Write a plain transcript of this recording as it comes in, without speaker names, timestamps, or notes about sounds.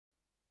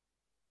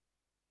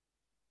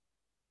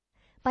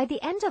By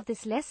the end of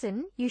this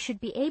lesson, you should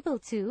be able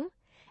to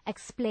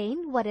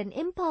explain what an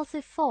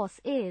impulsive force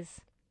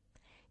is,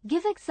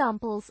 give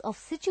examples of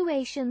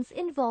situations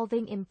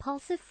involving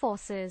impulsive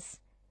forces,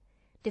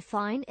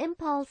 define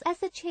impulse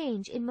as a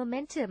change in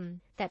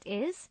momentum, that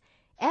is,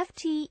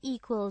 Ft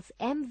equals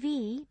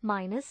mv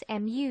minus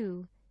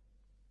mu.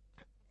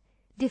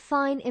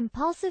 Define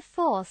impulsive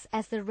force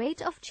as the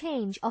rate of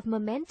change of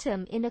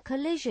momentum in a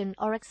collision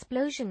or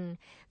explosion,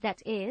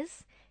 that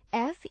is,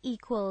 F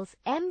equals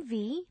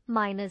mv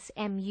minus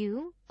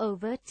mu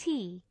over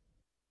t.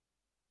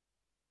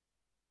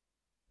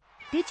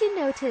 Did you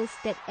notice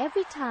that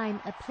every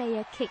time a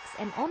player kicks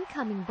an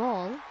oncoming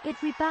ball,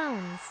 it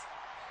rebounds?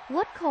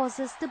 What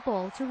causes the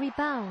ball to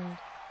rebound?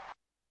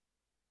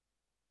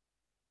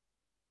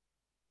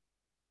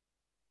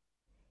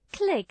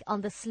 Click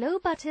on the slow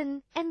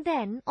button and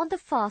then on the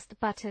fast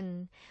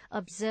button.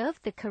 Observe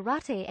the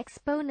karate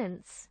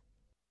exponents.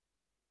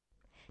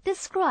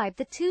 Describe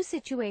the two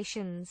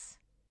situations.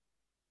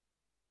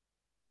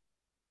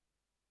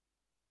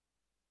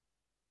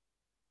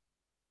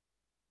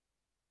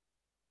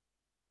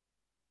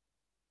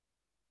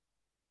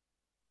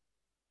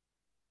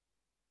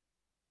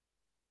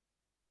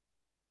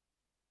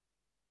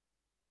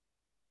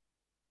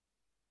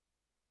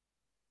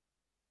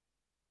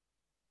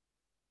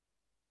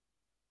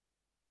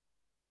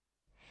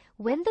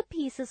 When the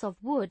pieces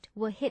of wood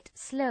were hit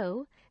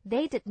slow,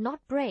 they did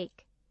not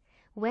break.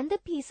 When the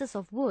pieces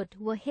of wood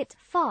were hit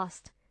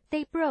fast,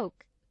 they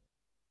broke.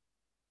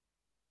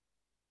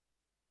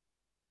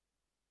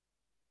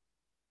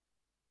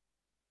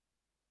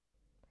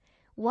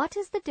 What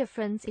is the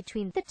difference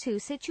between the two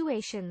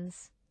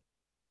situations?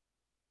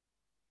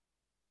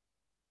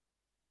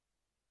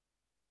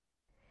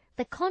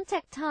 The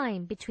contact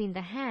time between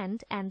the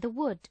hand and the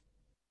wood.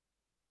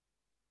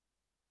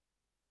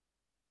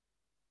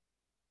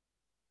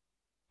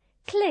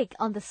 Click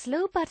on the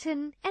slow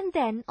button and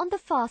then on the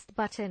fast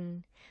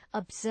button.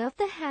 Observe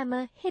the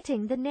hammer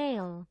hitting the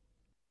nail.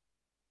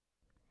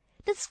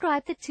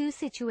 Describe the two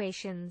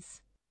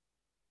situations.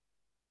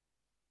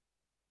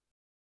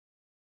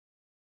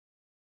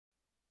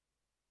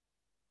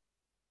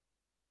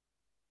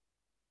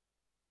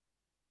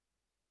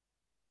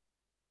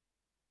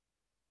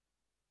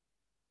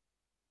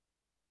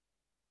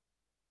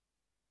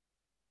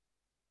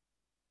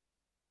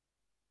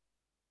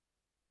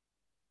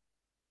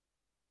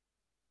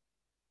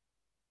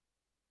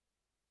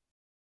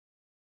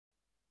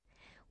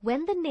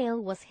 When the nail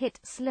was hit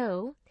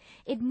slow,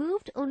 it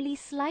moved only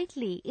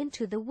slightly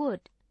into the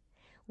wood.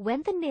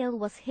 When the nail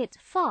was hit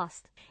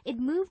fast, it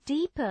moved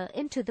deeper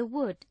into the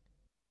wood.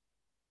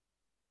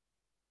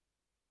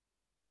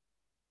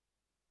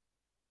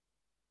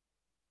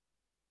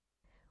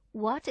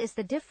 What is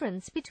the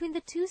difference between the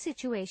two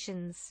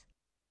situations?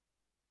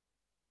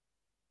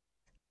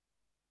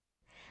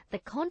 The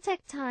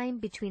contact time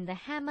between the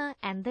hammer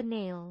and the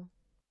nail.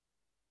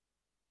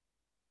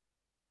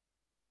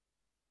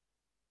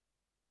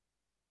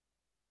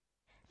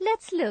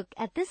 Let's look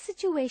at this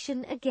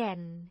situation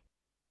again.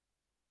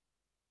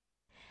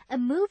 A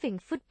moving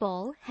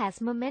football has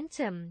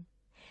momentum.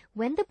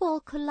 When the ball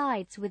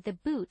collides with the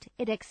boot,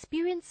 it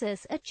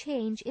experiences a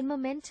change in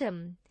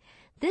momentum.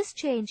 This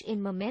change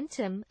in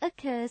momentum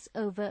occurs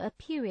over a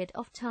period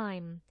of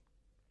time.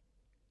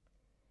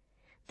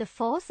 The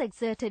force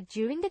exerted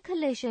during the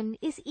collision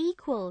is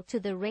equal to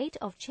the rate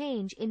of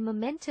change in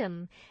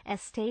momentum,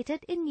 as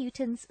stated in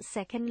Newton's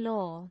second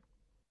law.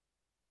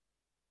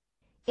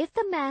 If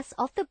the mass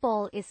of the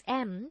ball is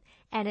m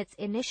and its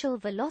initial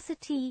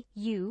velocity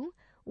u,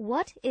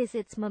 what is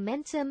its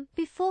momentum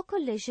before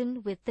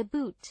collision with the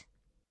boot?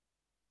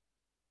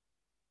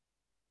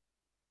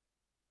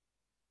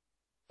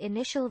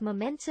 Initial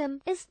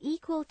momentum is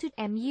equal to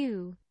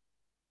mu.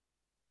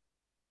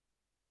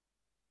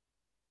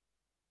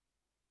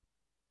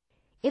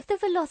 If the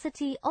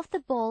velocity of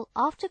the ball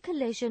after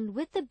collision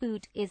with the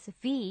boot is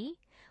v,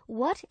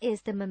 what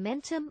is the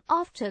momentum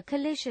after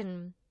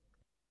collision?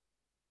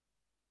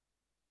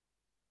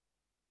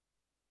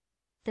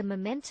 The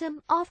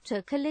momentum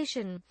after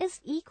collision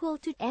is equal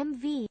to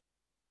mv.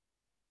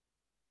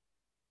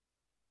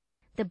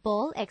 The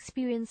ball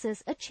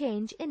experiences a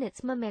change in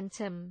its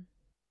momentum.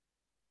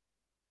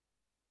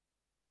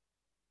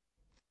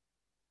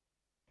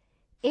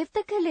 If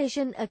the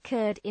collision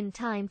occurred in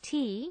time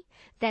t,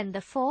 then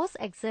the force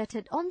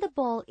exerted on the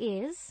ball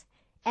is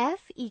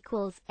F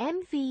equals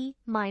mv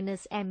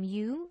minus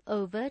mu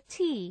over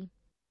t.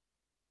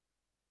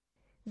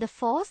 The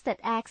force that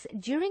acts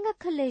during a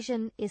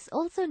collision is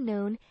also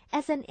known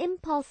as an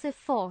impulsive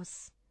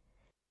force.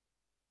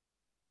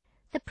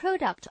 The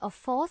product of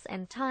force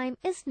and time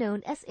is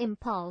known as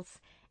impulse,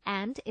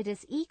 and it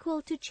is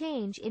equal to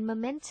change in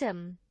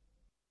momentum.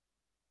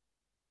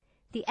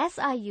 The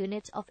SI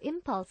unit of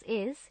impulse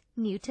is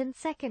Newton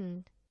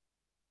second.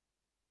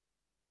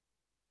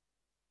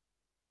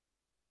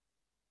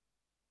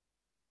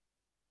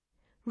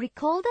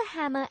 Recall the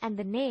hammer and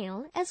the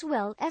nail as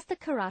well as the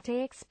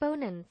karate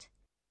exponent.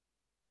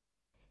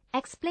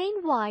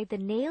 Explain why the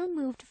nail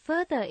moved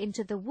further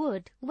into the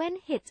wood when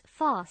hit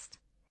fast.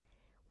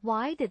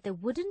 Why did the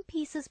wooden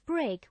pieces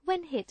break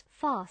when hit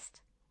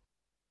fast?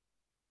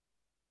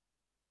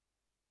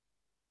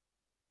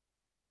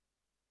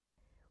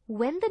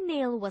 When the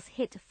nail was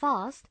hit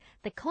fast,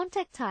 the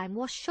contact time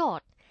was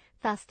short,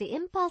 thus the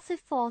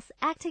impulsive force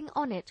acting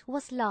on it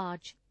was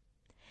large.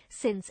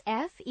 Since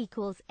F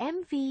equals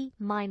mv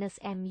minus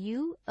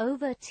mu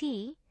over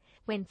t,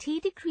 when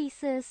t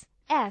decreases,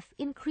 F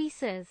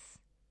increases.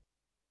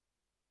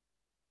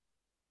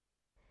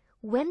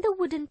 When the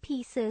wooden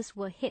pieces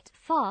were hit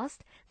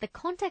fast, the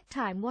contact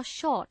time was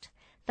short,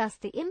 thus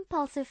the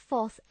impulsive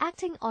force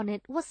acting on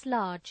it was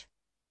large.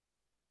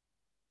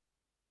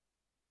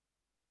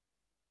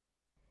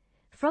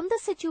 From the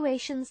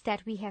situations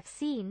that we have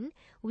seen,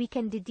 we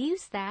can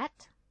deduce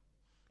that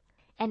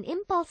an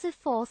impulsive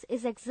force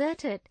is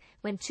exerted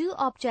when two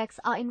objects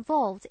are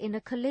involved in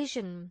a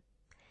collision.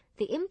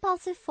 The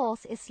impulsive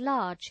force is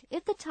large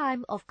if the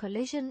time of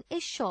collision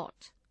is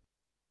short.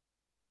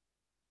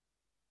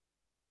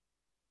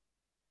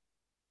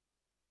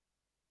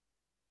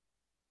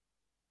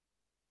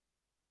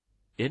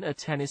 In a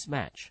tennis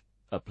match,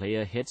 a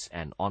player hits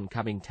an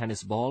oncoming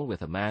tennis ball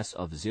with a mass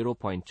of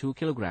 0.2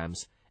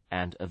 kilograms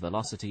and a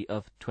velocity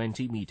of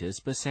 20 meters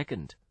per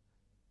second.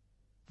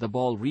 The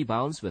ball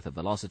rebounds with a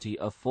velocity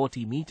of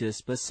 40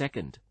 meters per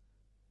second.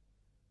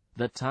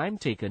 The time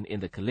taken in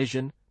the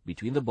collision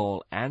between the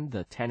ball and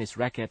the tennis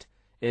racket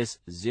is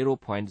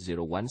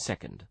 0.01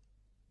 second.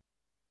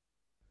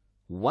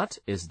 What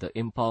is the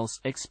impulse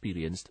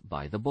experienced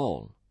by the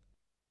ball?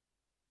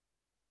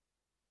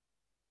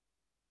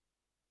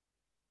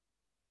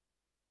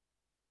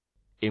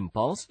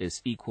 Impulse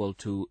is equal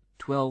to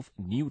 12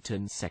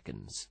 Newton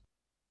seconds.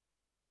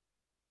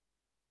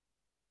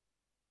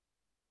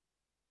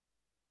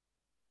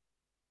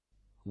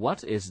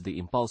 What is the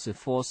impulsive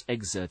force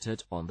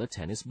exerted on the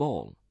tennis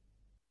ball?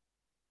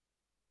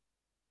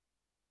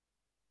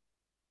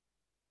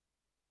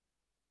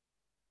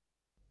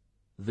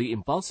 The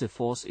impulsive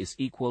force is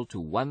equal to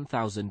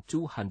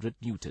 1,200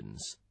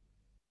 newtons.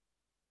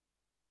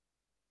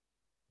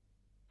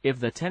 If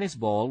the tennis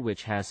ball,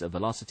 which has a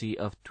velocity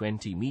of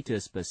 20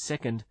 meters per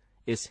second,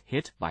 is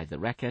hit by the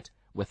racket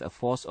with a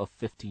force of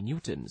 50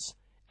 newtons,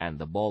 and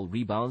the ball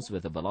rebounds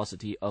with a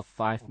velocity of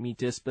 5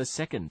 meters per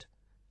second,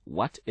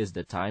 what is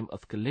the time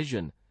of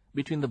collision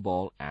between the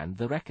ball and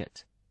the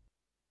racket?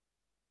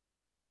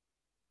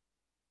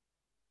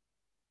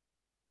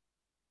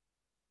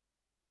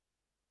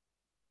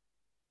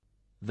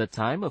 The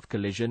time of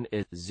collision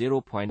is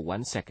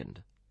 0.1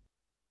 second.